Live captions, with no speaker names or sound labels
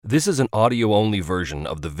This is an audio-only version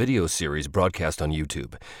of the video series broadcast on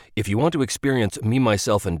YouTube. If you want to experience Me,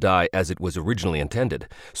 Myself, and Die as it was originally intended,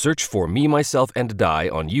 search for Me, Myself, and Die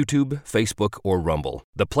on YouTube, Facebook, or Rumble.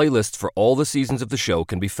 The playlists for all the seasons of the show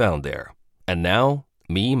can be found there. And now,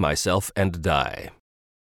 Me, Myself, and Die.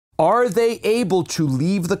 Are they able to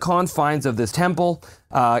leave the confines of this temple?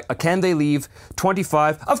 Can they leave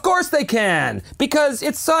 25? Of course they can! Because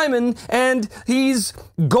it's Simon, and he's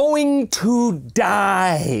going to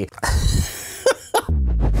die.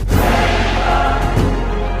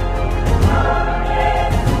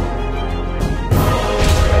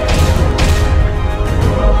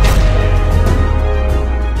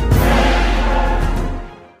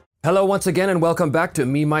 Hello once again and welcome back to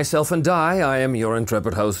Me, Myself, and Die. I am your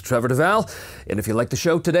intrepid host, Trevor Duval. And if you like the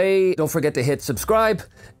show today, don't forget to hit subscribe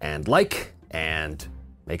and like and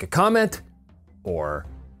make a comment or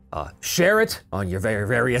share it on your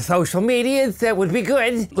various social medias. That would be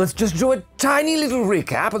good. Let's just do a tiny little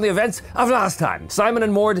recap on the events of last time. Simon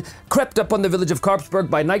and Mord crept up on the village of Karpsburg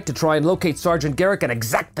by night to try and locate Sergeant Garrick and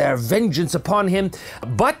exact their vengeance upon him.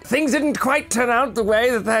 But things didn't quite turn out the way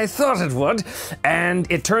that they thought it would. And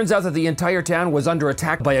it turns out that the entire town was under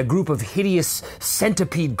attack by a group of hideous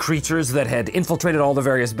centipede creatures that had infiltrated all the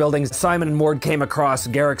various buildings. Simon and Mord came across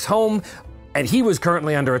Garrick's home, and he was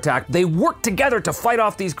currently under attack. They worked together to fight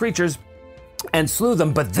off these creatures and slew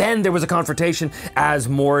them, but then there was a confrontation as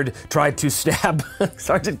Mord tried to stab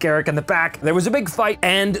Sergeant Garrick in the back. There was a big fight,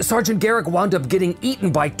 and Sergeant Garrick wound up getting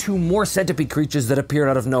eaten by two more centipede creatures that appeared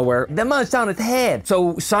out of nowhere. They munched on its head.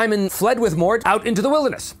 So Simon fled with Mord out into the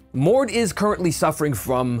wilderness. Mord is currently suffering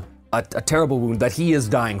from a terrible wound that he is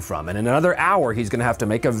dying from, and in another hour he's going to have to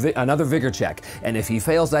make another vigor check, and if he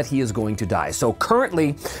fails that, he is going to die. So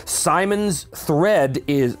currently Simon's thread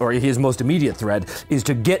is, or his most immediate thread, is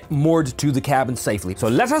to get Mord to the cabin safely. So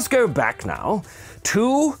let us go back now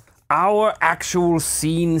to our actual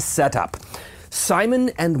scene setup.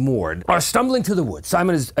 Simon and Mord are stumbling through the woods.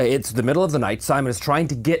 Simon is, it's the middle of the night. Simon is trying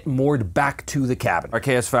to get Mord back to the cabin. Our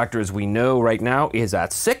chaos factor, as we know right now, is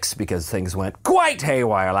at 6 because things went quite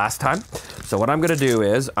haywire last time. So what I'm gonna do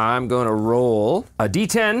is I'm gonna roll a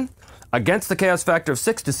d10 against the chaos factor of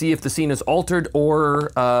 6 to see if the scene is altered or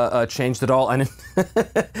changed at all. And,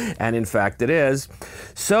 and in fact it is.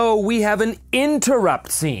 So we have an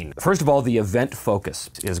interrupt scene. First of all, the event focus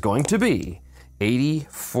is going to be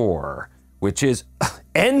 84. Which is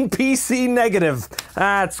NPC negative.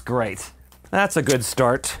 That's great. That's a good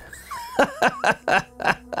start.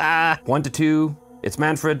 1 to 2, it's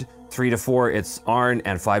Manfred. 3 to 4, it's Arn,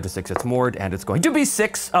 and 5 to 6, it's Mord, and it's going to be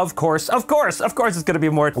 6, of course it's gonna be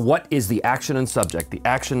Mord. What is the action and subject? The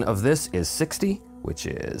action of this is 60, which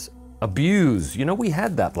is abuse. You know, we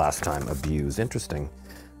had that last time, abuse, interesting.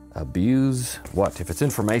 Abuse what? If it's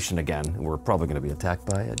information again, we're probably gonna be attacked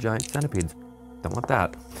by a giant centipede. Don't want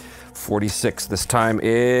that. 46 this time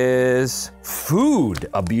is food.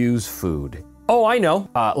 Abuse food. Oh, I know.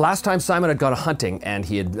 Last time Simon had gone hunting and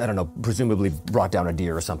he had, I don't know, presumably brought down a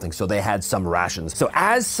deer or something, so they had some rations. So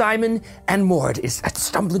as Simon and Mord is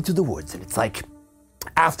stumbling through the woods, and it's like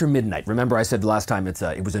after midnight. Remember I said last time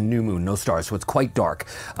it was a new moon, no stars, so it's quite dark.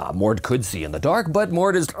 Mord could see in the dark, but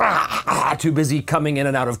Mord is too busy coming in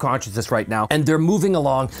and out of consciousness right now. And they're moving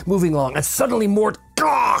along, and suddenly Mord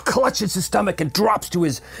clutches his stomach and drops to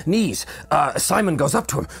his knees. Simon goes up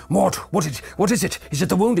to him. Mord, what is it? Is it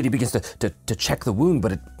the wound? And he begins to check the wound,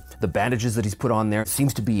 but the bandages that he's put on there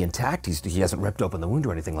seems to be intact. He hasn't ripped open the wound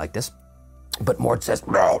or anything like this. But Mord says,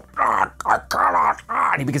 no, I cannot.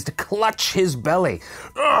 And he begins to clutch his belly.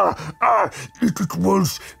 It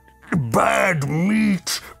was bad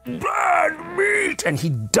meat. And he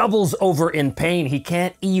doubles over in pain. He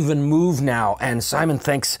can't even move now. And Simon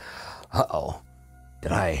thinks, uh-oh,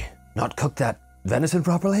 did I not cook that venison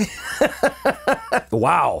properly?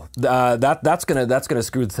 Wow, that's gonna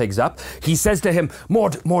screw things up. He says to him,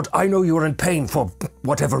 Mord, I know you're in pain for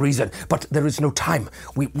whatever reason, but there is no time.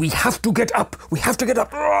 We have to get up.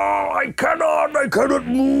 Oh, I cannot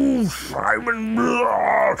move, Simon.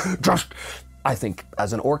 I think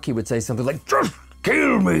as an orc he would say something like, just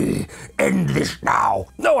kill me. End this now.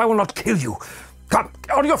 No, I will not kill you. Come,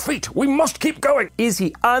 on your feet, we must keep going. Is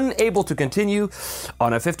he unable to continue?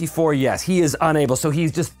 On a 54, yes, he is unable, so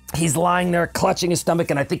he's just He's lying there clutching his stomach,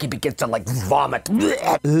 and I think he begins to like vomit.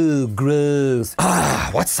 Ooh, gross.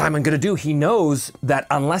 What's Simon gonna do? He knows that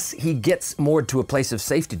unless he gets Mord to a place of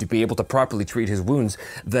safety to be able to properly treat his wounds,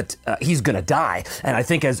 that he's gonna die. And I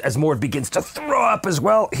think as Mord begins to throw up as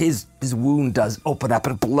well, his wound does open up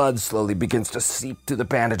and blood slowly begins to seep through the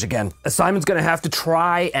bandage again. Simon's gonna have to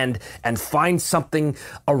try and find something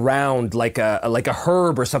around, like a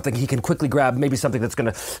herb or something he can quickly grab, maybe something that's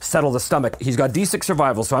gonna settle the stomach. He's got D6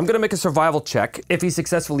 survival, so I'm gonna make a survival check. If he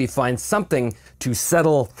successfully finds something to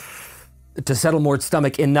settle Mord's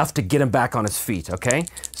stomach enough to get him back on his feet, okay?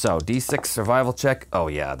 So D6 survival check. Oh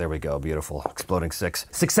yeah, there we go, beautiful, exploding 6.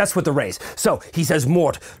 Success with the raise. So he says,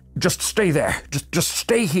 Mord, just stay there, just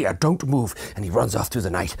stay here, don't move. And he runs off through the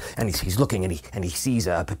night, and he's looking, and he sees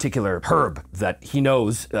a particular herb that he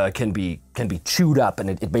knows can be chewed up, and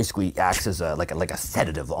it basically acts as like a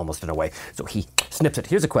sedative almost in a way. So he snips it.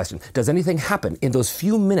 Here's a question: does anything happen in those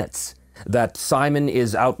few minutes that Simon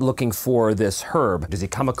is out looking for this herb? Does he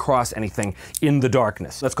come across anything in the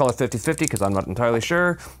darkness? Let's call it 50-50 because I'm not entirely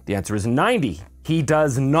sure. The answer is 90. He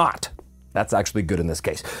does not. That's actually good in this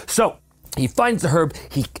case. So he finds the herb,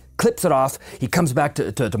 he clips it off, he comes back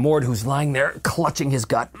to Mord, who's lying there clutching his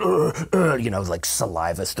gut, like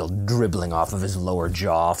saliva still dribbling off of his lower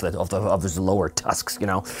jaw, of his lower tusks, He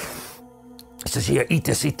says, here, eat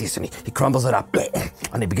this, and he crumbles it up,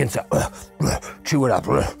 and he begins to chew it up.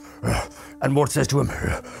 And Mort says to him,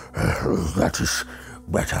 that is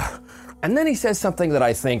better. And then he says something that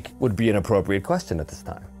I think would be an appropriate question at this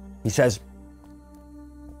time. He says,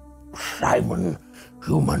 Simon,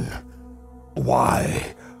 human,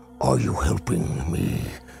 why are you helping me?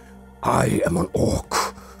 I am an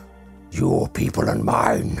orc. Your people and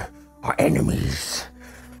mine are enemies.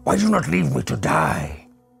 Why do you not leave me to die?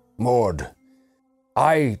 Mord,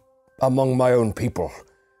 I, among my own people,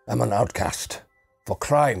 am an outcast for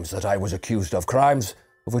crimes that I was accused of, crimes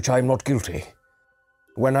of which I am not guilty.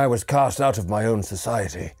 When I was cast out of my own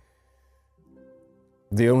society,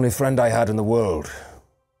 the only friend I had in the world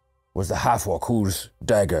was the half-orc whose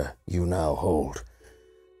dagger you now hold.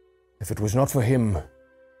 If it was not for him,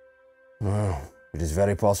 well, it is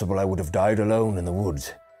very possible I would have died alone in the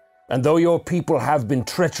woods. And though your people have been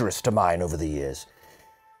treacherous to mine over the years,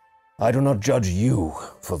 I do not judge you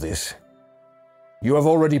for this. You have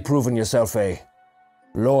already proven yourself a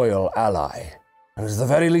loyal ally, and the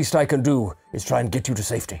very least I can do is try and get you to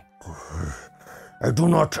safety. I do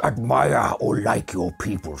not admire or like your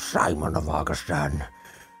people, Simon of Argostan,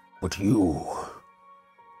 but you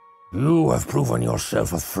have proven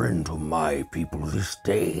yourself a friend to my people this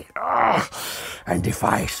day. And if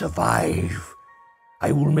I survive,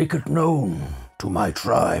 I will make it known to my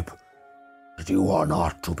tribe that you are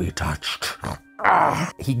not to be touched.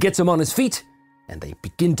 He gets him on his feet, and they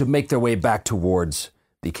begin to make their way back towards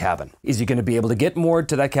the cabin. Is he going to be able to get Mord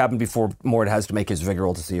to that cabin before Mord has to make his vigor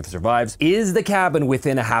roll to see if he survives? Is the cabin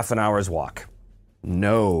within a half an hour's walk?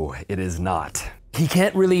 No, it is not. He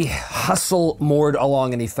can't really hustle Mord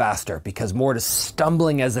along any faster because Mord is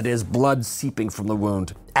stumbling as it is, blood seeping from the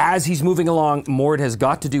wound. As he's moving along, Mord has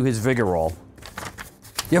got to do his vigor roll.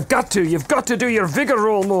 You've got to do your vigor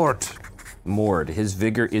roll, Mord. Mord, his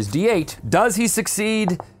vigor is D8. Does he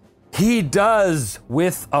succeed? He does,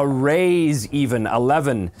 with a raise even,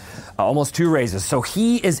 11, almost 2 raises. So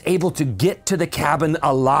he is able to get to the cabin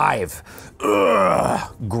alive.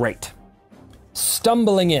 Great.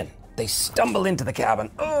 Stumbling in. They stumble into the cabin.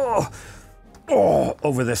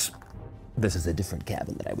 Over this. This is a different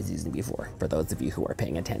cabin that I was using before, for those of you who are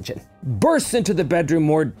paying attention. Bursts into the bedroom,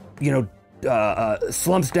 Mord,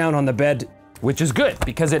 slumps down on the bed, which is good,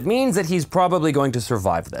 because it means that he's probably going to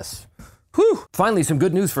survive this. Whew, finally some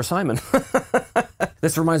good news for Simon.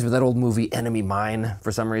 This reminds me of that old movie Enemy Mine for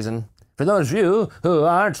some reason. For those of you who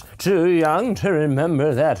aren't too young to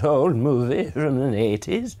remember that old movie from the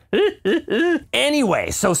 80s.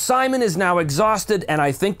 Anyway, so Simon is now exhausted, and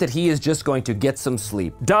I think that he is just going to get some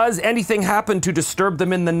sleep. Does anything happen to disturb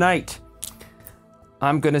them in the night?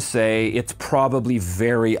 I'm gonna say it's probably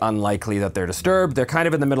very unlikely that they're disturbed. They're kind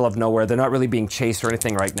of in the middle of nowhere. They're not really being chased or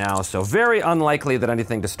anything right now, so very unlikely that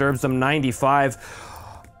anything disturbs them. 95.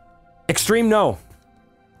 Extreme no.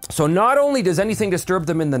 So not only does anything disturb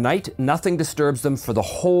them in the night, nothing disturbs them for the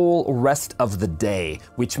whole rest of the day,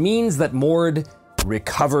 which means that Mord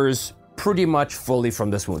recovers pretty much fully from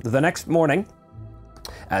this wound. The next morning,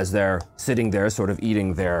 as they're sitting there sort of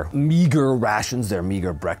eating their meager rations, their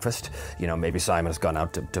meager breakfast, maybe Simon has gone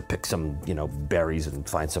out to pick some, berries and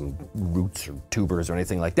find some roots or tubers or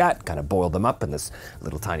anything like that, kind of boil them up in this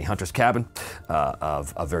little tiny hunter's cabin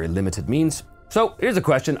of very limited means. So here's a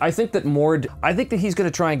question. I think that he's going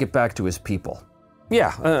to try and get back to his people.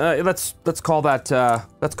 Yeah, let's call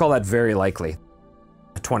that very likely.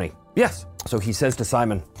 20. Yes. So he says to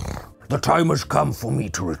Simon, "The time has come for me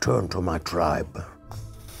to return to my tribe.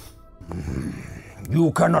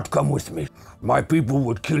 You cannot come with me. My people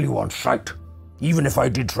would kill you on sight, even if I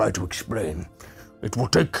did try to explain. It will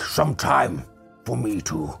take some time for me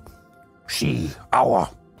to see our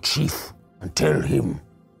chief and tell him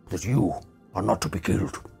that you are not to be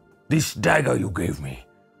killed. This dagger you gave me,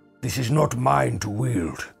 this is not mine to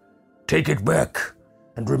wield. Take it back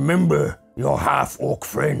and remember your half-orc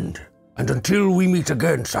friend. And until we meet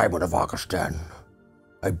again, Simon of Arkistan,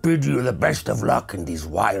 I bid you the best of luck in these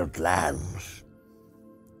wild lands."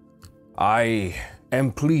 I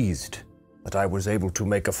am pleased that I was able to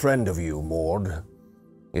make a friend of you, Mord.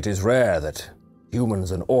 It is rare that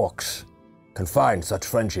humans and orcs can find such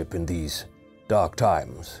friendship in these dark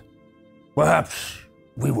times. Perhaps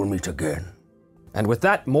we will meet again. And with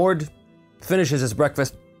that, Mord finishes his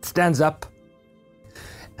breakfast, stands up,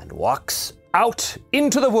 and walks out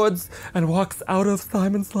into the woods and walks out of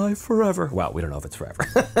Simon's life forever. Well, we don't know if it's forever.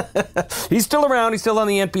 He's still around, he's still on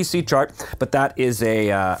the NPC chart, but that is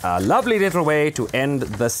a lovely little way to end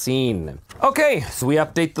the scene. Okay, so we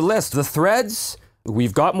update the list. The threads,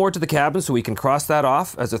 we've got more to the cabin, so we can cross that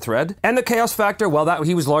off as a thread. And the chaos factor, well, that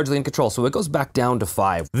he was largely in control, so it goes back down to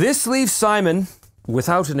 5. This leaves Simon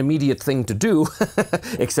without an immediate thing to do,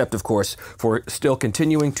 except, of course, for still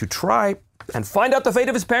continuing to try and find out the fate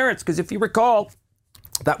of his parents, because if you recall,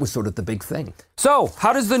 that was sort of the big thing. So,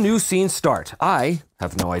 how does the new scene start? I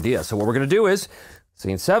have no idea. So what we're going to do is,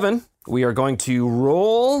 scene 7, we are going to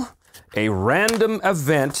roll a random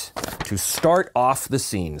event to start off the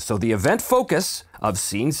scene. So the event focus of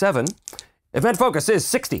scene 7, event focus is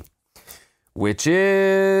 60, which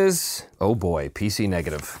is, oh boy, PC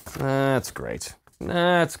negative. That's great.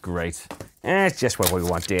 That's great. That's just what we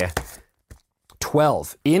want, dear.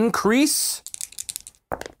 12. Increase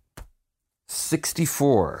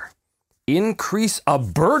 64. Increase a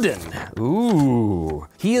burden. Ooh.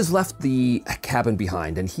 He has left the cabin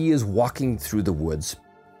behind and he is walking through the woods.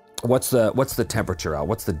 What's the temperature out?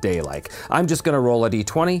 What's the day like? I'm just gonna roll a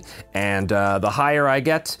d20, and the higher I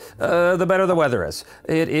get, the better the weather is.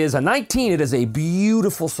 It is a 19. It is a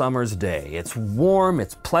beautiful summer's day. It's warm,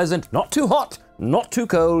 it's pleasant, not too hot, not too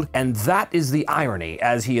cold, and that is the irony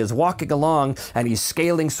as he is walking along and he's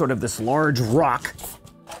scaling sort of this large rock.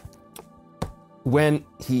 When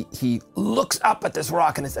he looks up at this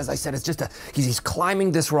rock, and it's, as I said, it's just he's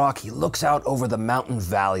climbing this rock. He looks out over the mountain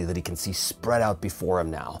valley that he can see spread out before him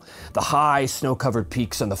now. The high snow-covered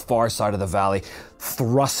peaks on the far side of the valley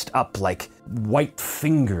thrust up like white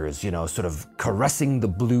fingers, you know, sort of caressing the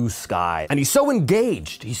blue sky. And he's so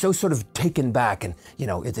engaged, he's so sort of taken back, and you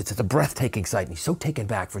know, it's a breathtaking sight, and he's so taken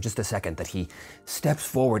back for just a second that he steps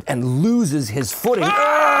forward and loses his footing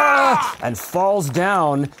and falls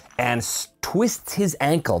down and twists his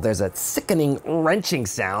ankle. There's a sickening wrenching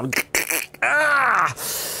sound.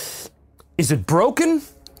 Is it broken?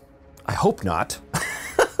 I hope not.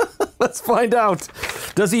 Let's find out.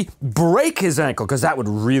 Does he break his ankle? Because that would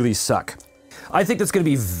really suck. I think that's going to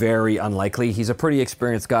be very unlikely. He's a pretty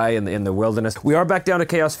experienced guy in the wilderness. We are back down to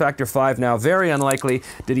Chaos Factor 5 now. Very unlikely.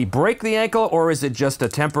 Did he break the ankle, or is it just a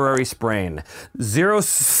temporary sprain?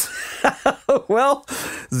 Well,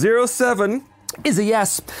 07 is a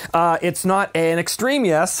yes. It's not an extreme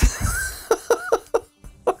yes.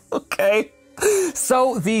 Okay.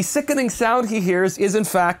 So the sickening sound he hears is in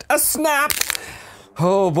fact a snap.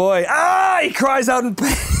 Oh boy. He cries out in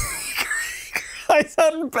pain. Cries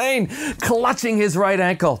out in pain, clutching his right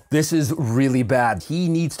ankle. This is really bad. He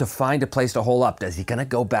needs to find a place to hole up. Is he gonna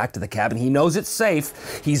go back to the cabin? He knows it's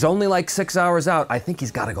safe. He's only like 6 hours out. I think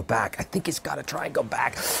he's gotta go back. I think he's gotta try and go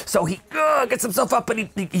back. So he gets himself up, and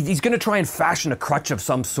he's gonna try and fashion a crutch of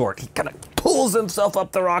some sort. He kind of pulls himself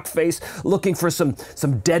up the rock face, looking for some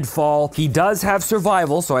deadfall. He does have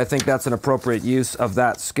survival, so I think that's an appropriate use of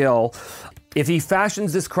that skill. If he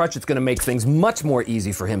fashions this crutch, it's gonna make things much more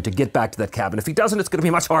easy for him to get back to that cabin. If he doesn't, it's gonna be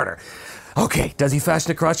much harder. Okay, does he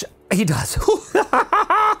fashion a crutch? He does.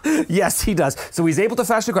 Yes, he does. So he's able to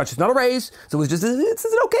fashion a crutch. It's not a raise, so it's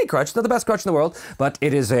an okay crutch. It's not the best crutch in the world, but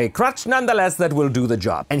it is a crutch nonetheless that will do the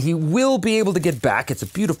job. And he will be able to get back. It's a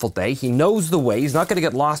beautiful day. He knows the way. He's not gonna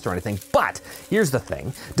get lost or anything. But here's the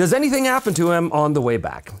thing. Does anything happen to him on the way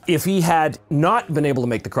back? If he had not been able to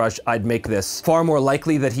make the crutch, I'd make this far more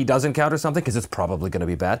likely that he does encounter something, because it's probably gonna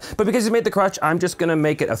be bad. But because he made the crutch, I'm just gonna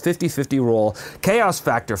make it a 50-50 roll. Chaos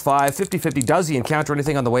Factor 5, 50-50. Does he encounter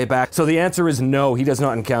anything on the way back? So the answer is no, he does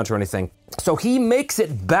not encounter anything. So he makes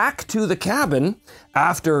it back to the cabin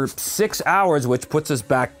after 6 hours, which puts us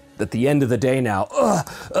back at the end of the day now.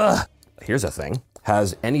 Here's a thing.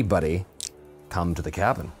 Has anybody come to the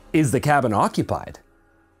cabin? Is the cabin occupied?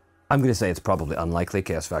 I'm gonna say it's probably unlikely.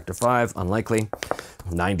 Chaos factor 5, unlikely.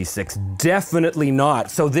 96, definitely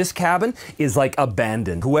not. So this cabin is like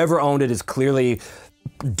abandoned. Whoever owned it is clearly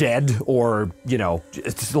dead, or, you know,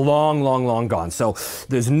 it's long, long, long gone. So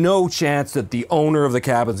there's no chance that the owner of the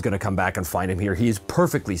cabin is gonna come back and find him here. He is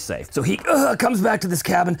perfectly safe. So he comes back to this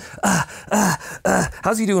cabin.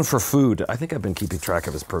 How's he doing for food? I think I've been keeping track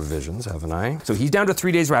of his provisions, haven't I? So he's down to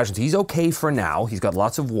 3 days rations. He's okay for now. He's got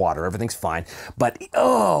lots of water, everything's fine. But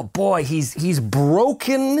oh boy, he's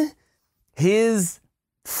broken his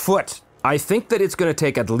foot. I think that it's gonna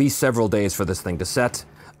take at least several days for this thing to set.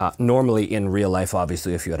 Normally in real life,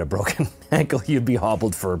 obviously, if you had a broken ankle, you'd be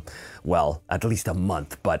hobbled for, well, at least a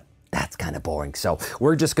month, but that's kind of boring. So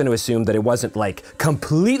we're just going to assume that it wasn't like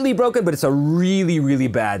completely broken, but it's a really, really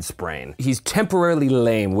bad sprain. He's temporarily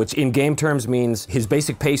lame, which in game terms means his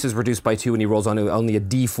basic pace is reduced by 2 and he rolls only a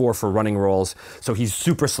D4 for running rolls. So he's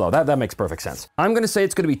super slow. That makes perfect sense. I'm going to say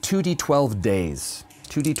it's going to be 2d12 days.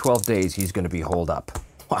 2d12 days he's going to be holed up.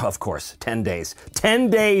 Well, of course, 10 days. 10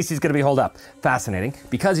 days he's gonna be holed up. Fascinating,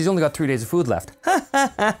 because he's only got 3 days of food left.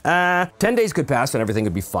 10 days could pass and everything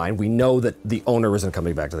would be fine. We know that the owner isn't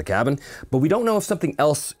coming back to the cabin, but we don't know if something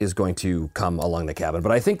else is going to come along the cabin.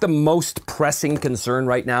 But I think the most pressing concern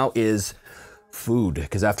right now is food,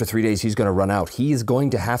 because after 3 days he's gonna run out. He's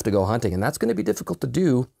going to have to go hunting, and that's gonna be difficult to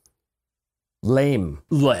do. Lame.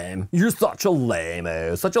 You're such a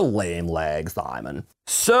lame, such a lame leg, Simon.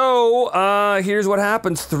 So, here's what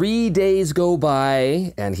happens. 3 days go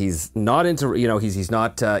by, and he's not he's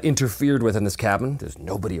not interfered with in this cabin. There's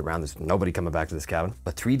nobody around. There's nobody coming back to this cabin.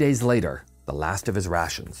 But 3 days later, the last of his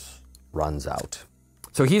rations runs out.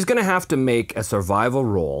 So he's gonna have to make a survival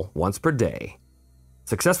roll once per day.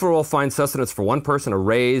 Successful roll finds sustenance for 1 person. A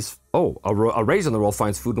raise on the roll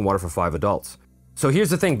finds food and water for 5 adults. So here's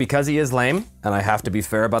the thing, because he is lame, and I have to be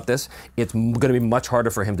fair about this, it's gonna be much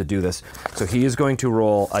harder for him to do this. So he is going to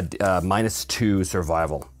roll a -2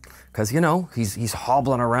 survival. Because, you know, he's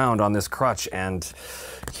hobbling around on this crutch, and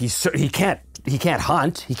he can't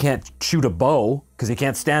hunt, he can't shoot a bow, because he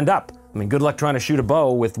can't stand up. I mean, good luck trying to shoot a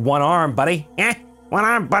bow with 1 arm, buddy. One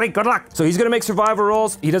arm, buddy, good luck. So he's gonna make survival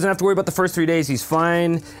rolls. He doesn't have to worry about the first 3 days, he's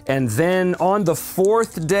fine. And then on the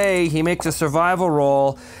 4th day, he makes a survival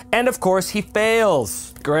roll, and of course he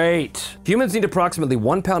fails. Great. Humans need approximately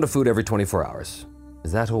 1 pound of food every 24 hours.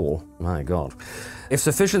 Is that all? My God. If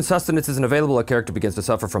sufficient sustenance isn't available, a character begins to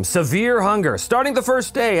suffer from severe hunger, starting the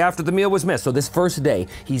first day after the meal was missed. So this first day,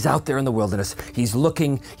 he's out there in the wilderness. He's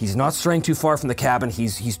looking, he's not straying too far from the cabin.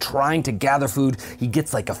 He's trying to gather food. He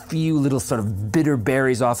gets like a few little sort of bitter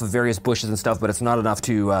berries off of various bushes and stuff, but it's not enough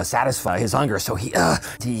to satisfy his hunger. So he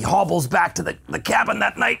hobbles back to the cabin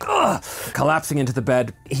that night, collapsing into the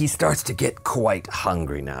bed. He starts to get quite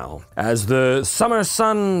hungry now. As the summer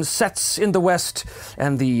sun sets in the west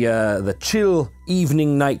and the chill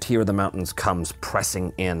evening night here in the mountains comes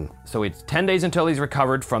pressing in. So it's 10 days until he's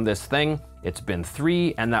recovered from this thing. It's been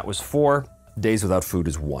 3, and that was 4. Days without food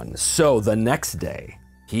is 1. So the next day,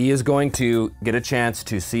 he is going to get a chance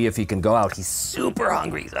to see if he can go out. He's super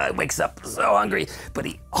hungry. He wakes up so hungry, but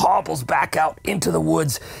he hobbles back out into the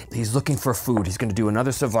woods. He's looking for food. He's gonna do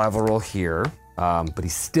another survival roll here, but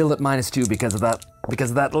he's still at -2 because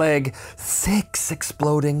of that leg. 6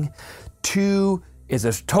 exploding, 2 is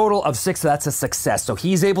a total of 6, so that's a success. So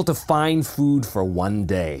he's able to find food for 1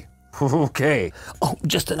 day. Okay. Oh,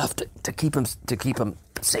 just enough to keep him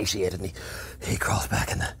satiated, and he crawls back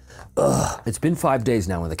in the, It's been 5 days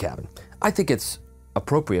now in the cabin. I think it's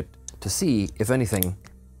appropriate to see if anything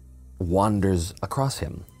wanders across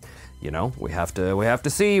him. You know, we have to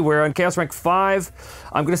see. We're on Chaos Rank 5.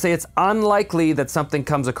 I'm gonna say it's unlikely that something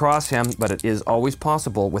comes across him, but it is always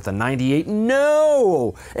possible with a 98.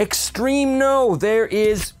 No! Extreme no! There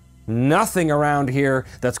is nothing around here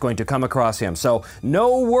that's going to come across him. So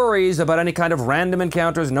no worries about any kind of random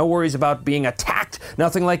encounters, no worries about being attacked,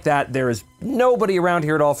 nothing like that. There is nobody around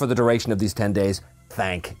here at all for the duration of these 10 days.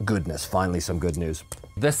 Thank goodness, finally some good news.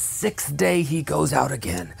 The 6th day he goes out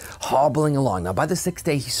again, hobbling along. Now by the 6th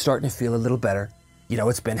day, he's starting to feel a little better. You know,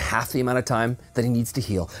 it's been half the amount of time that he needs to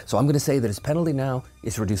heal. So I'm gonna say that his penalty now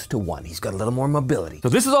is reduced to 1. He's got a little more mobility. So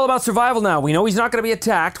this is all about survival now. We know he's not gonna be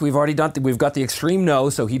attacked. We've got the extreme no,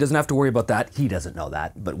 so he doesn't have to worry about that. He doesn't know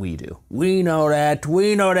that, but we do. We know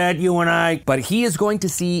that, you and I. But he is going to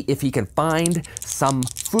see if he can find some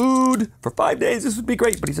food. For 5 days, this would be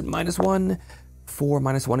great, but he's at -1. 4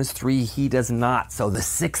 minus 1 is 3. He does not. So the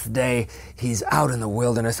 6th day, he's out in the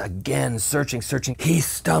wilderness again, searching. He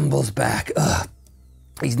stumbles back.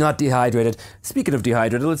 He's not dehydrated. Speaking of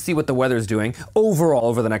dehydrated, let's see what the weather's doing overall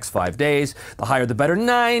over the next 5 days. The higher the better.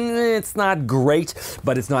 9, it's not great,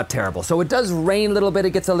 but it's not terrible. So it does rain a little bit.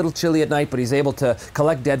 It gets a little chilly at night, but he's able to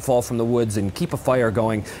collect deadfall from the woods and keep a fire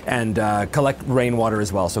going and collect rainwater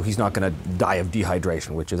as well. So he's not going to die of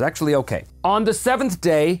dehydration, which is actually okay. On the 7th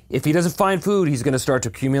day, if he doesn't find food, he's going to start to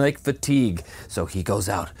accumulate fatigue. So he goes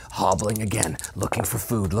out hobbling again, looking for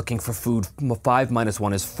food, looking for food. 5 minus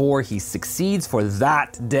 1 is 4. He succeeds for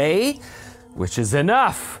that day, which is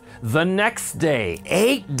enough. The next day,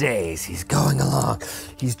 8 days, he's going along.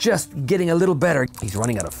 He's just getting a little better. He's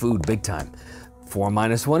running out of food big time. 4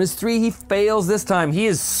 minus 1 is 3. He fails this time. He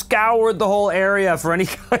has scoured the whole area for any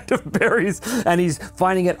kind of berries, and he's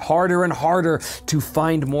finding it harder and harder to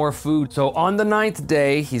find more food. So on the 9th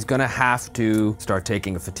day, he's gonna have to start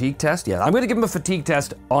taking a fatigue test. Yeah, I'm gonna give him a fatigue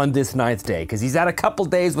test on this 9th day, because he's had a couple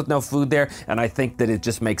days with no food there, and I think that it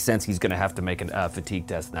just makes sense he's gonna have to make a fatigue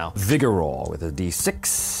test now. Vigor roll with a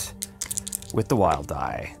D6 with the wild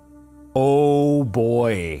die. Oh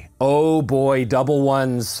boy, double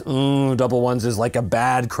ones. Double ones is like a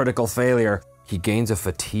bad critical failure. He gains a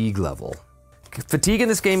fatigue level. Fatigue in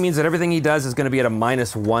this game means that everything he does is going to be at a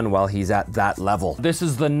 -1 while he's at that level. This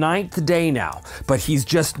is the 9th day now, but he's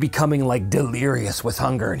just becoming like delirious with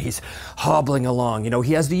hunger, and he's hobbling along. You know,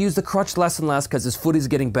 he has to use the crutch less and less because his foot is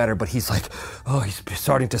getting better, but he's like, oh, he's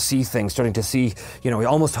starting to see things, starting to see, you know, he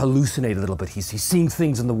almost hallucinate a little bit. He's seeing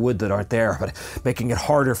things in the wood that aren't there, but making it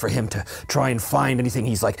harder for him to try and find anything.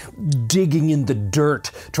 He's like digging in the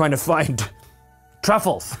dirt, trying to find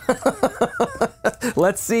truffles.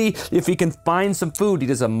 Let's see if he can find some food. He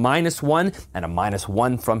does a -1 and a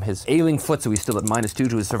 -1 from his ailing foot, so he's still at -2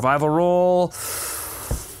 to his survival roll.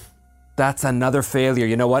 That's another failure.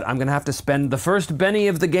 You know what? I'm gonna have to spend the first Benny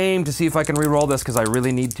of the game to see if I can re-roll this, because I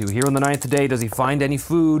really need to. Here on the 9th day, does he find any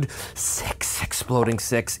food? 6, exploding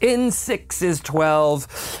 6. In 6 is 12.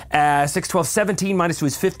 6, 12, 17, -2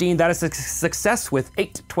 is 15. That is a success with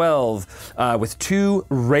 8, 12, with 2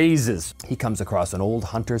 raises. He comes across an old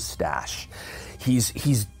hunter's stash.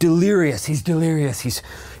 He's delirious.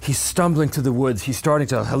 He's stumbling through the woods. He's starting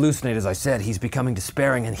to hallucinate, as I said. He's becoming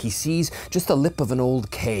despairing, and he sees just the lip of an old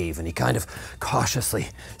cave, and he kind of cautiously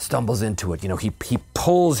stumbles into it. You know, he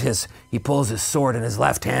pulls his sword in his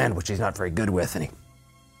left hand, which he's not very good with, and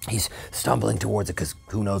he's stumbling towards it because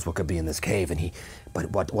who knows what could be in this cave.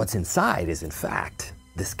 But what's inside is, in fact,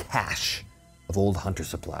 this cache of old hunter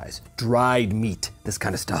supplies, dried meat, this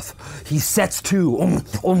kind of stuff. He sets to,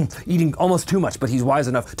 eating almost too much, but he's wise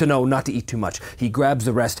enough to know not to eat too much. He grabs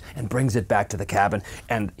the rest and brings it back to the cabin,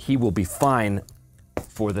 and he will be fine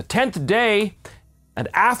for the 10th day. And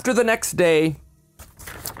after the next day,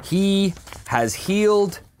 he has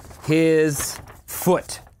healed his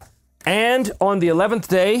foot. And on the 11th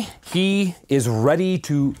day, he is ready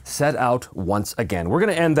to set out once again. We're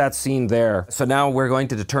going to end that scene there. So now we're going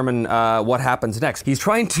to determine what happens next. He's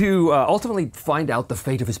trying to ultimately find out the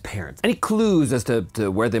fate of his parents. Any clues as to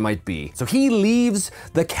where they might be. So he leaves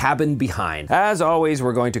the cabin behind. As always,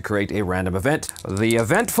 we're going to create a random event. The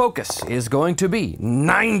event focus is going to be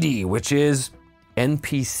 90, which is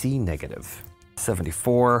NPC negative.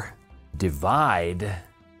 74 divide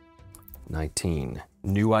 19.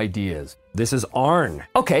 New ideas. This is Arn.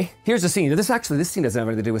 Okay, here's the scene. This scene doesn't have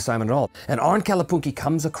anything to do with Simon at all. And Arn Kalapunki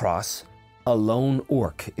comes across a lone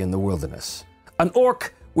orc in the wilderness. An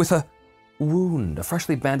orc with a wound, a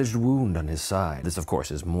freshly bandaged wound on his side. This, of course,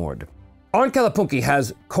 is Mord. Arn Kalapunki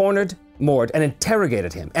has cornered Mord and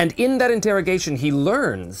interrogated him. And in that interrogation, he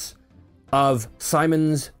learns of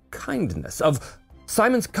Simon's kindness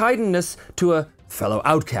to a fellow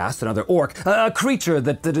outcast, another orc, a creature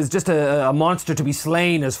that is just a monster to be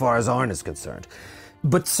slain as far as Arn is concerned.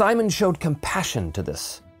 But Simon showed compassion to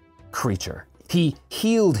this creature. He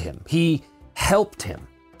healed him. He helped him.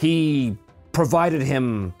 He provided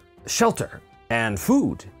him shelter and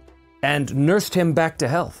food and nursed him back to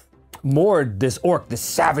health. Mord, this orc, this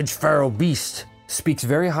savage feral beast, speaks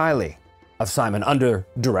very highly of Simon under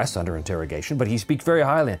duress, under interrogation, but he speaks very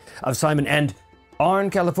highly of Simon, and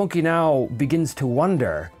Arn Kalapunki now begins to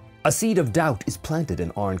wonder. A seed of doubt is planted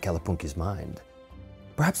in Arn Kalapunki's mind.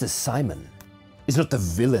 Perhaps this Simon is not the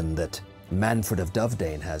villain that Manfred of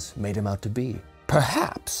Dovedane has made him out to be.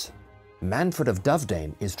 Perhaps Manfred of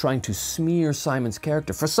Dovedane is trying to smear Simon's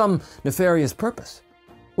character for some nefarious purpose.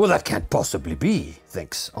 Well, that can't possibly be,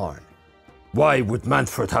 thinks Arn. Why would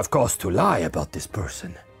Manfred have cause to lie about this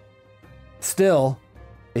person? Still,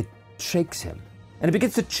 it shakes him, and it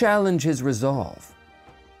begins to challenge his resolve.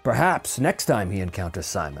 Perhaps next time he encounters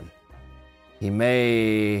Simon, he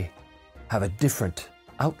may have a different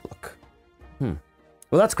outlook.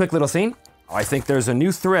 Well, that's a quick little scene. I think there's a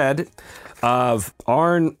new thread of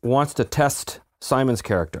Arn wants to test Simon's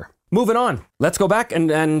character. Moving on. Let's go back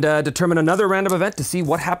and determine another random event to see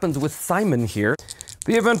what happens with Simon here.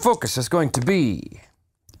 The event focus is going to be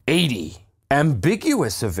 80.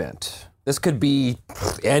 Ambiguous event. This could be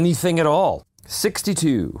anything at all.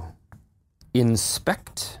 62.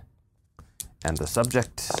 Inspect. And the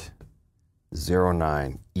subject,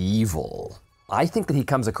 09. Evil. I think that he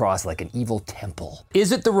comes across like an evil temple.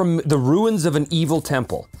 Is it the ruins of an evil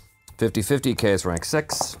temple? 50-50, KS rank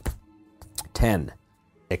 6. 10.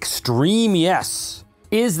 Extreme yes.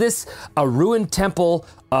 Is this a ruined temple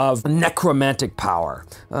of necromantic power?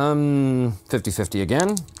 50-50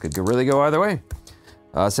 again. Could really go either way.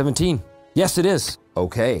 17. Yes, it is.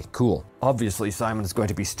 Okay, cool. Obviously, Simon is going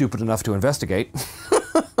to be stupid enough to investigate.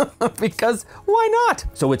 Because why not?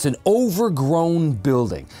 So it's an overgrown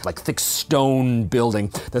building, like thick stone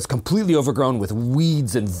building that's completely overgrown with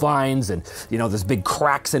weeds and vines and, you know, there's big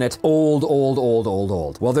cracks in it. Old.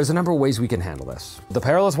 Well, there's a number of ways we can handle this. The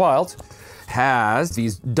Perilous Wilds has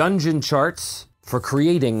these dungeon charts for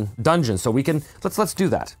creating dungeons. So we can, let's do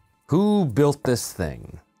that. Who built this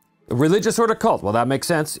thing? A religious or a cult? Well, that makes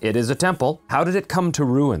sense. It is a temple. How did it come to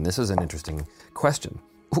ruin? This is an interesting question.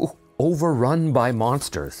 Ooh, overrun by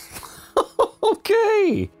monsters.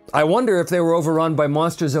 Okay. I wonder if they were overrun by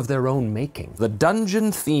monsters of their own making. The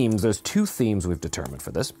dungeon themes, there's 2 themes we've determined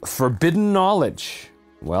for this. Forbidden knowledge.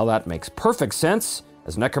 Well, that makes perfect sense,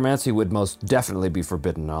 as necromancy would most definitely be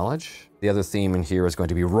forbidden knowledge. The other theme in here is going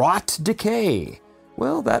to be rot decay.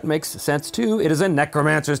 Well, that makes sense too. It is a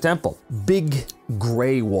necromancer's temple. Big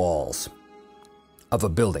gray walls of a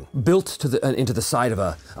building built to into the side of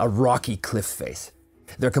a rocky cliff face.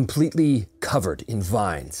 They're completely covered in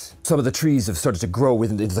vines. Some of the trees have started to grow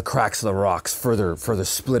into the cracks of the rocks, further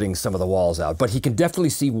splitting some of the walls out. But he can definitely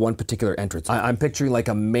see one particular entrance. I'm picturing like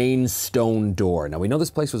a main stone door. Now we know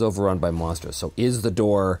this place was overrun by monsters, so is the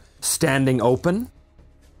door standing open?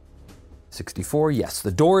 64, yes,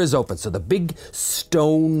 the door is open. So the big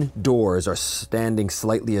stone doors are standing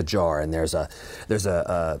slightly ajar, and there's a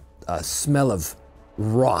smell of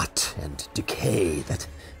rot and decay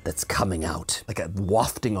that's coming out, like a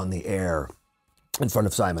wafting on the air in front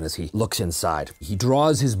of Simon as he looks inside. He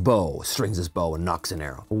draws his bow, strings his bow, and knocks an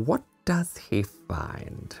arrow. What does he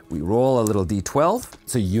find? We roll a little d12.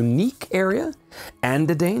 It's a unique area and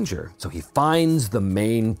a danger. So he finds the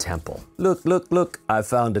main temple. Look, I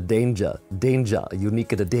found a danger. Danger,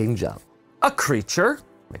 unique and a danger. A creature.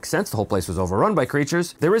 Makes sense, the whole place was overrun by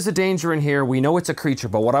creatures. There is a danger in here, we know it's a creature,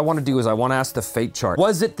 but what I want to do is I want to ask the fate chart.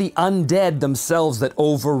 Was it the undead themselves that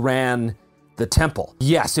overran the temple?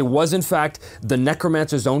 Yes, it was in fact the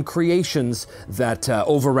necromancer's own creations that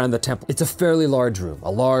overran the temple. It's a fairly large room,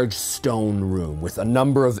 a large stone room with a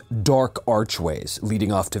number of dark archways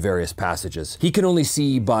leading off to various passages. He can only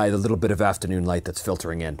see by the little bit of afternoon light that's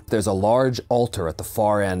filtering in. There's a large altar at the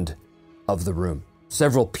far end of the room.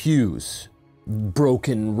 Several pews,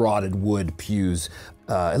 broken, rotted wood pews.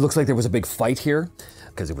 It looks like there was a big fight here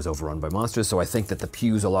because it was overrun by monsters. So I think that the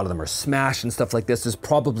pews, a lot of them are smashed and stuff like this. There's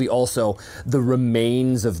probably also the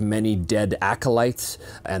remains of many dead acolytes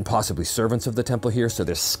and possibly servants of the temple here. So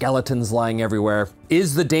there's skeletons lying everywhere.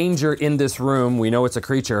 Is the danger in this room? We know it's a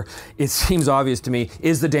creature. It seems obvious to me.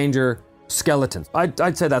 Is the danger skeletons?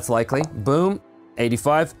 I'd say that's likely. Boom,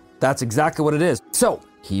 85. That's exactly what it is. So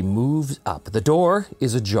he moves up. The door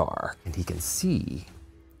is ajar, and he can see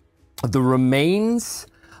the remains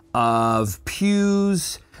of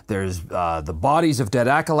pews. There's the bodies of dead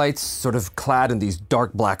acolytes sort of clad in these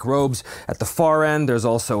dark black robes. At the far end, there's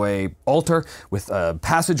also a altar with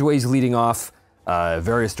passageways leading off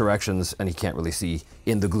various directions, and he can't really see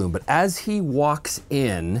in the gloom. But as he walks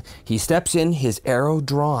in, he steps in, his arrow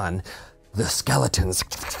drawn. The skeletons,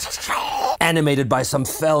 animated by some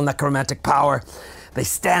fell necromantic power, they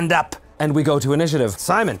stand up, and we go to initiative.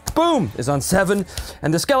 Simon, boom, is on 7,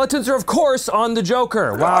 and the skeletons are, of course, on the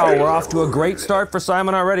Joker. Wow, we're off to a great start for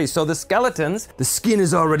Simon already. So the skeletons, the skin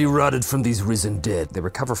is already rotted from these risen dead. They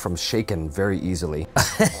recover from shaken very easily.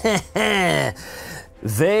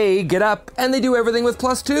 They get up, and they do everything with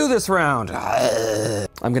 +2 this round.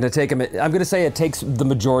 I'm gonna say it takes the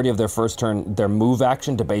majority of their first turn, their move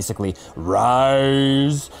action, to basically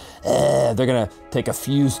rise. They're gonna take a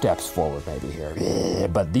few steps forward maybe here.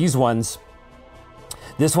 But these ones,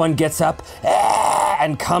 this one gets up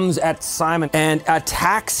and comes at Simon and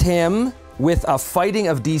attacks him with a fighting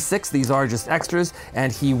of D6. These are just extras,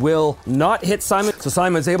 and he will not hit Simon. So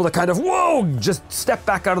Simon's able to kind of, whoa, just step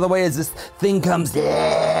back out of the way as this thing comes.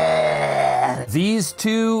 These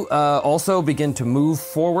two also begin to move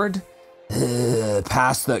forward.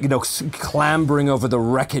 past the, clambering over the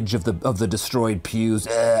wreckage of the destroyed pews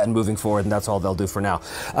and moving forward, and that's all they'll do for now.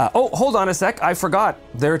 Oh, hold on a sec, I forgot.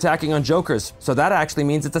 They're attacking on jokers, so that actually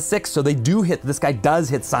means it's a 6, so they do hit, this guy does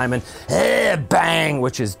hit Simon, bang,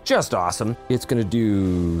 which is just awesome. It's gonna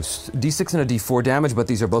do D6 and a D4 damage, but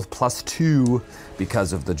these are both +2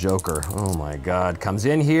 because of the joker. Oh my God, comes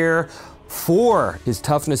in here. 4, his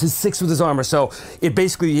toughness, his 6 with his armor. So it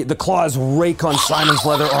basically, the claws rake on Simon's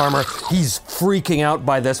leather armor. He's freaking out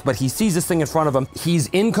by this, but he sees this thing in front of him. He's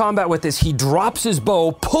in combat with this. He drops his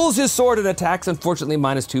bow, pulls his sword and attacks, unfortunately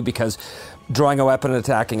 -2 because drawing a weapon and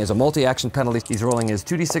attacking is a multi-action penalty. He's rolling his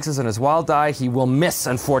 2d6s and his wild die. He will miss,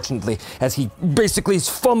 unfortunately, as he basically is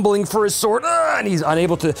fumbling for his sword, and he's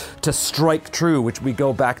unable to strike true, which we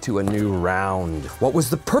go back to a new round. What was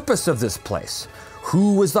the purpose of this place?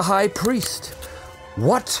 Who was the high priest?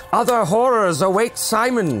 What other horrors await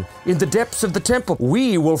Simon in the depths of the temple?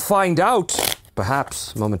 We will find out,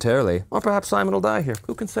 perhaps momentarily, or perhaps Simon will die here.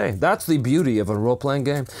 Who can say? That's the beauty of a role-playing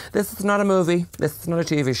game. This is not a movie. This is not a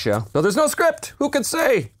TV show. So there's no script. Who can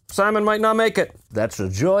say? Simon might not make it. That's the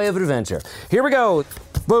joy of adventure. Here we go.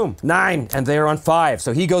 Boom, 9, and they're on 5.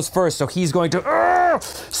 So he goes first, so he's going to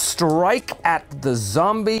strike at the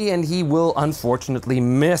zombie, and he will unfortunately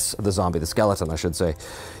miss. The zombie, the skeleton, I should say.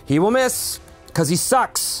 He will miss, because he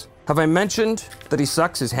sucks. Have I mentioned that he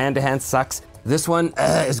sucks? His hand-to-hand sucks. This one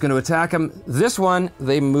is going to attack him. This one,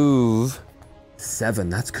 they move 7.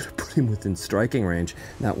 That's going to put him within striking range.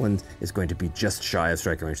 That one is going to be just shy of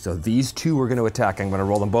striking range. So these two are going to attack. I'm going to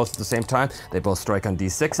roll them both at the same time. They both strike on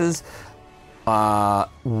D6s.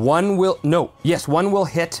 One will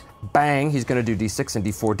hit. Bang. He's going to do D6 and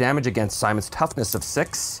D4 damage against Simon's toughness of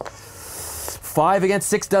 6. 5 against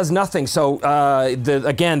 6 does nothing. So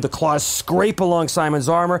again, the claws scrape along Simon's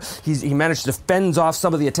armor. He managed to fend off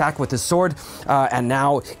some of the attack with his sword. And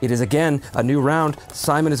now it is again a new round.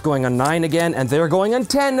 Simon is going on 9 again, and they're going on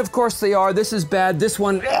 10. Of course they are. This is bad. This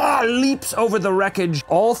one leaps over the wreckage.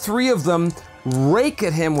 All 3 of them rake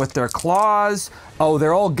at him with their claws. Oh,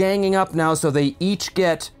 they're all ganging up now, so they each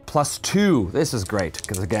get +2. This is great,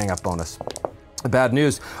 because of the gang up bonus. Bad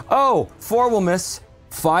news. Oh, 4 will miss.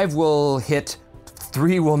 5 will hit,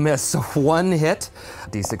 3 will miss, so 1 hit.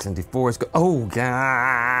 D6 and D4s go, oh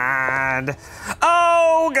God.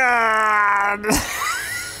 Oh God.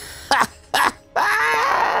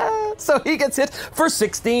 So he gets hit for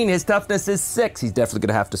 16, his toughness is 6. He's definitely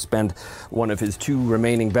gonna have to spend one of his 2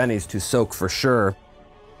 remaining bennies to soak for sure.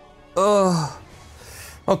 Ugh.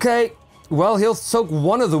 Okay, well, he'll soak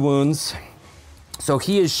one of the wounds. So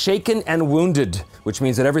he is shaken and wounded, which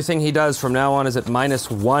means that everything he does from now on is at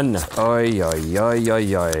 -1. Oy, oy, oy,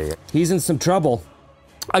 oy, oy. He's in some trouble.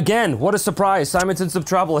 Again, what a surprise. Simon's in some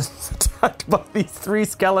trouble. He's attacked by these 3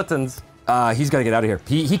 skeletons. He's got to get out of here.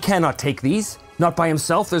 He cannot take these. Not by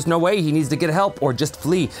himself. There's no way. He needs to get help or just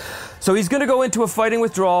flee. So he's going to go into a fighting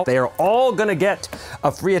withdrawal. They are all going to get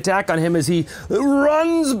a free attack on him as he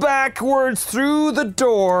runs backwards through the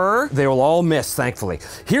door. They will all miss, thankfully.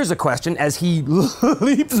 Here's a question. As he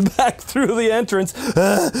leaps back through the entrance,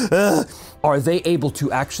 are they able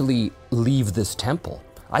to actually leave this temple?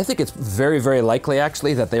 I think it's very, very likely,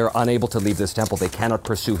 actually, that they are unable to leave this temple. They cannot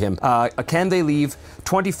pursue him. Can they leave?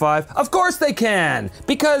 25. Of course they can,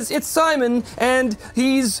 because it's Simon, and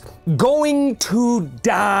he's going to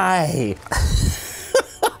die.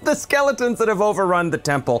 The skeletons that have overrun the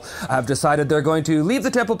temple have decided they're going to leave the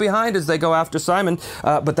temple behind as they go after Simon,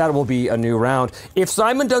 but that will be a new round. If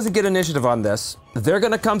Simon doesn't get initiative on this, they're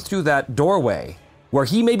going to come through that doorway where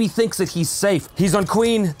he maybe thinks that he's safe. He's on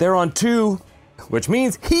Queen, they're on 2. Which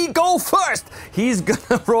means he go first. He's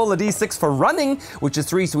gonna roll a d6 for running, which is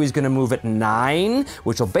 3, so he's gonna move at 9,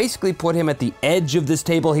 which will basically put him at the edge of this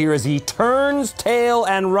table here as he turns tail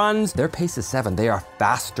and runs. Their pace is 7. They are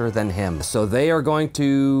faster than him. So they are going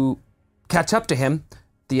to catch up to him at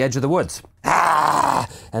the edge of the woods.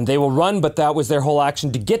 And they will run, but that was their whole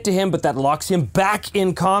action to get to him, but that locks him back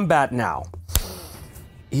in combat now.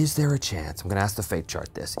 Is there a chance? I'm gonna ask the fate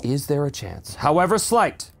chart this. Is there a chance, however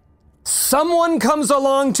slight, someone comes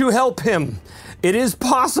along to help him? It is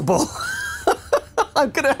possible. I'm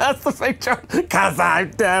gonna ask the fake chart because I'm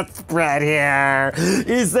desperate here.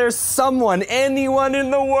 Is there someone, anyone in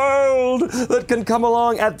the world that can come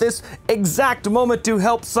along at this exact moment to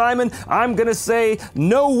help Simon? I'm gonna say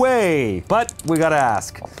no way, but we gotta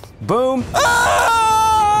ask. Boom.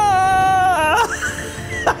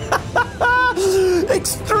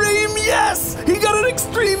 Extreme yes! He got an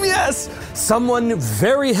extreme yes! Someone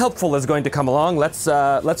very helpful is going to come along. Let's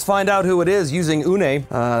find out who it is using Une.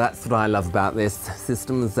 That's what I love about this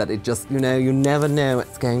system, is that it just, you never know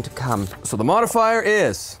it's going to come. So the modifier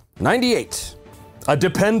is 98. A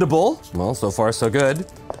dependable, well, so far so good.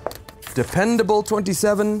 Dependable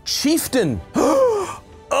 27. Chieftain.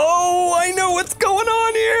 Oh, I know what's going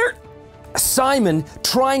on here. Simon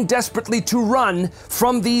trying desperately to run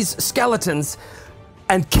from these skeletons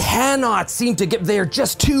and cannot seem to get there,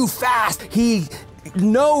 just too fast. He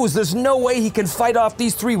knows there's no way he can fight off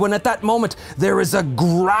these three when at that moment there is a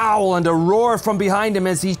growl and a roar from behind him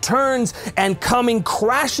as he turns, and coming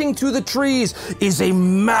crashing through the trees is a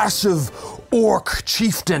massive orc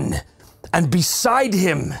chieftain. And beside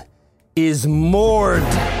him is Mord.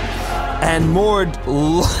 And Mord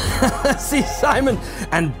sees Simon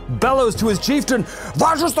and bellows to his chieftain,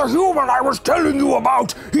 "That is the human I was telling you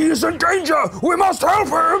about! He is in danger! We must help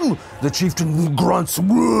him!" The chieftain grunts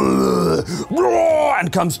and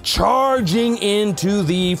comes charging into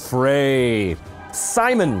the fray.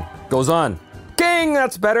 Simon goes on. King,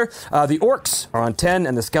 that's better. The orcs are on 10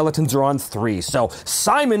 and the skeletons are on 3. So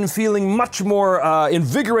Simon, feeling much more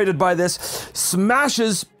invigorated by this,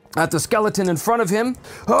 smashes at the skeleton in front of him.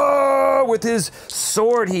 Oh, with his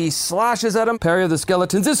sword, he slashes at him. Parry of the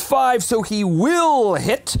skeletons is 5, so he will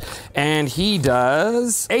hit. And he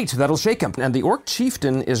does 8. That'll shake him. And the orc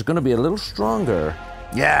chieftain is going to be a little stronger.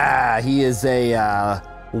 Yeah, he is a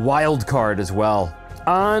wild card as well.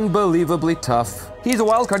 Unbelievably tough. He's a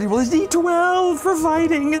wild card. He rolls D12 for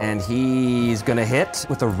fighting. And he's going to hit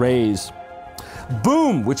with a raise.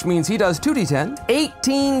 Boom, which means he does 2d10.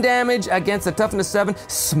 18 damage against a toughness 7,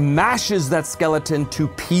 smashes that skeleton to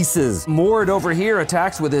pieces. Mord over here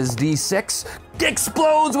attacks with his d6,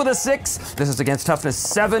 explodes with a 6. This is against toughness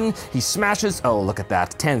 7. He smashes, oh, look at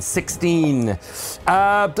that, 10, 16.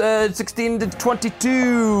 16 to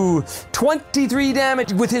 22. 23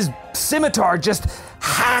 damage with his scimitar, just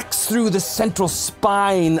hacks through the central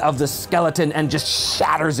spine of the skeleton and just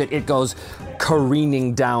shatters it. It goes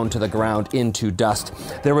careening down to the ground into dust.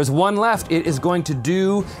 There was one left. It is going to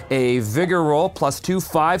do a vigor roll, +2,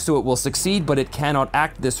 5, so it will succeed, but it cannot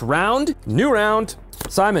act this round. New round.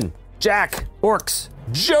 Simon, Jack, orcs,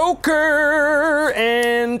 Joker,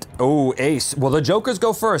 and oh, ace. Well, the Jokers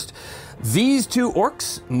go first. These two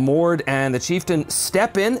orcs, Mord and the chieftain,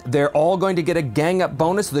 step in. They're all going to get a gang up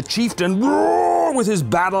bonus. The chieftain with his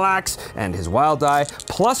battle axe and his wild die,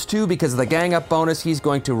 +2 because of the gang up bonus. He's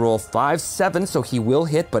going to roll 5, 7, so he will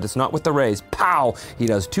hit, but it's not with the raise. Pow! He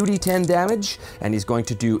does 2d10 damage, and he's going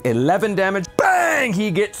to do 11 damage. Bang!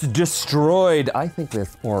 He gets destroyed. I think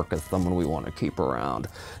this orc is someone we want to keep around.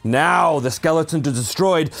 Now the skeleton is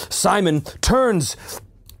destroyed. Simon turns.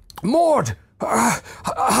 Mord!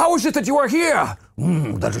 How is it that you are here?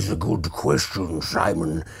 That is a good question,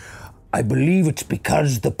 Simon. I believe it's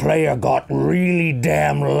because the player got really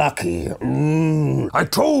damn lucky. I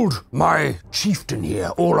told my chieftain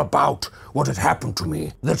here all about what had happened to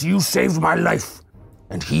me, that you saved my life,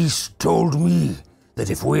 and he's told me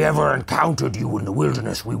that if we ever encountered you in the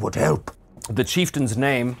wilderness, we would help. The chieftain's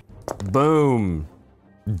name, boom,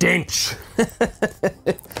 Dench.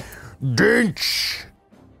 Dench,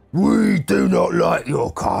 we do not like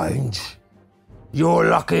your kind. You're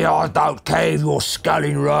lucky I don't cave your skull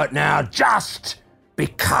in right now, just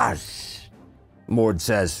because. Mord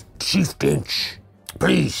says, Chief Dench,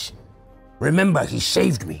 please, remember he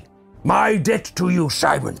saved me. My debt to you,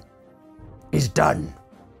 Simon, is done.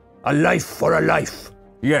 A life for a life.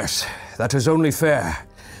 Yes, that is only fair.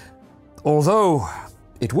 Although,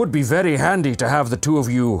 it would be very handy to have the two of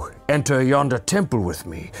you enter yonder temple with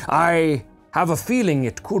me. I have a feeling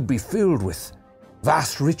it could be filled with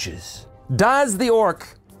vast riches. Does the orc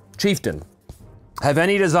chieftain have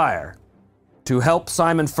any desire to help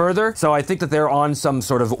Simon further? So I think that they're on some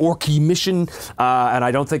sort of orky mission, and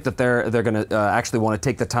I don't think that they're gonna actually want to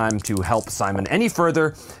take the time to help Simon any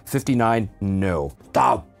further. 59, no.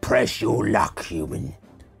 Don't press your luck, human.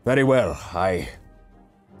 Very well, I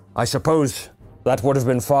suppose that would have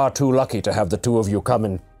been far too lucky to have the two of you come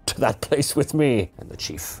into that place with me. And the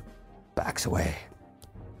chief backs away.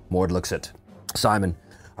 Mord looks at Simon.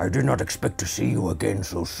 I did not expect to see you again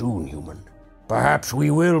so soon, human. Perhaps we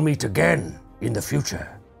will meet again in the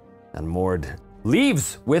future. And Mord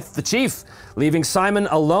leaves with the chief, leaving Simon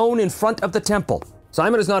alone in front of the temple.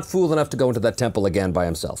 Simon is not fool enough to go into that temple again by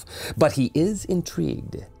himself, but he is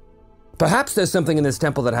intrigued. Perhaps there's something in this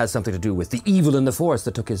temple that has something to do with the evil in the forest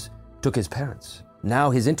that took his parents. Now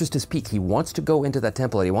his interest is piqued. He wants to go into that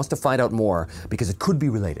temple and he wants to find out more because it could be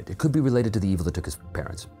related. It could be related to the evil that took his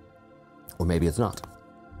parents. Or maybe it's not.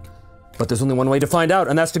 But there's only one way to find out,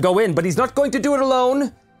 and that's to go in. But he's not going to do it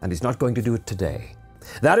alone, and he's not going to do it today.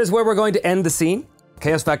 That is where we're going to end the scene.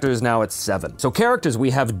 Chaos factor is now at 7. So characters,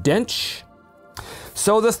 we have Dench.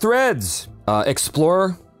 So the threads.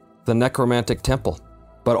 Explore the necromantic temple.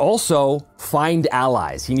 but also find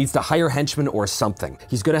allies. He needs to hire henchmen or something.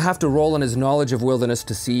 He's gonna have to roll on his knowledge of wilderness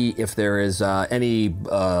to see if there is any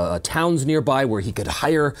towns nearby where he could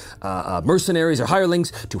hire mercenaries or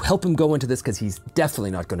hirelings to help him go into this, because he's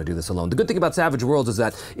definitely not gonna do this alone. The good thing about Savage Worlds is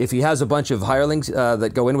that if he has a bunch of hirelings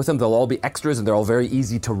that go in with him, they'll all be extras and they're all very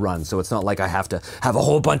easy to run. So it's not like I have to have a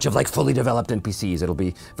whole bunch of like fully developed NPCs. It'll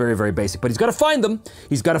be very, very basic, but he's gotta find them.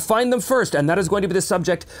 He's gotta find them first, and that is going to be the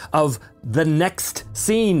subject of the next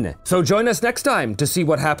scene. So join us next time to see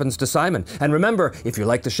what happens to Simon. And remember, if you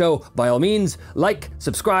like the show, by all means, like,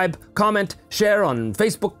 subscribe, comment, share on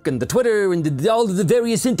Facebook and the Twitter and all of the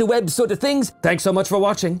various interweb sort of things. Thanks so much for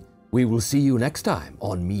watching. We will see you next time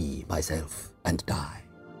on Me, Myself, and Die.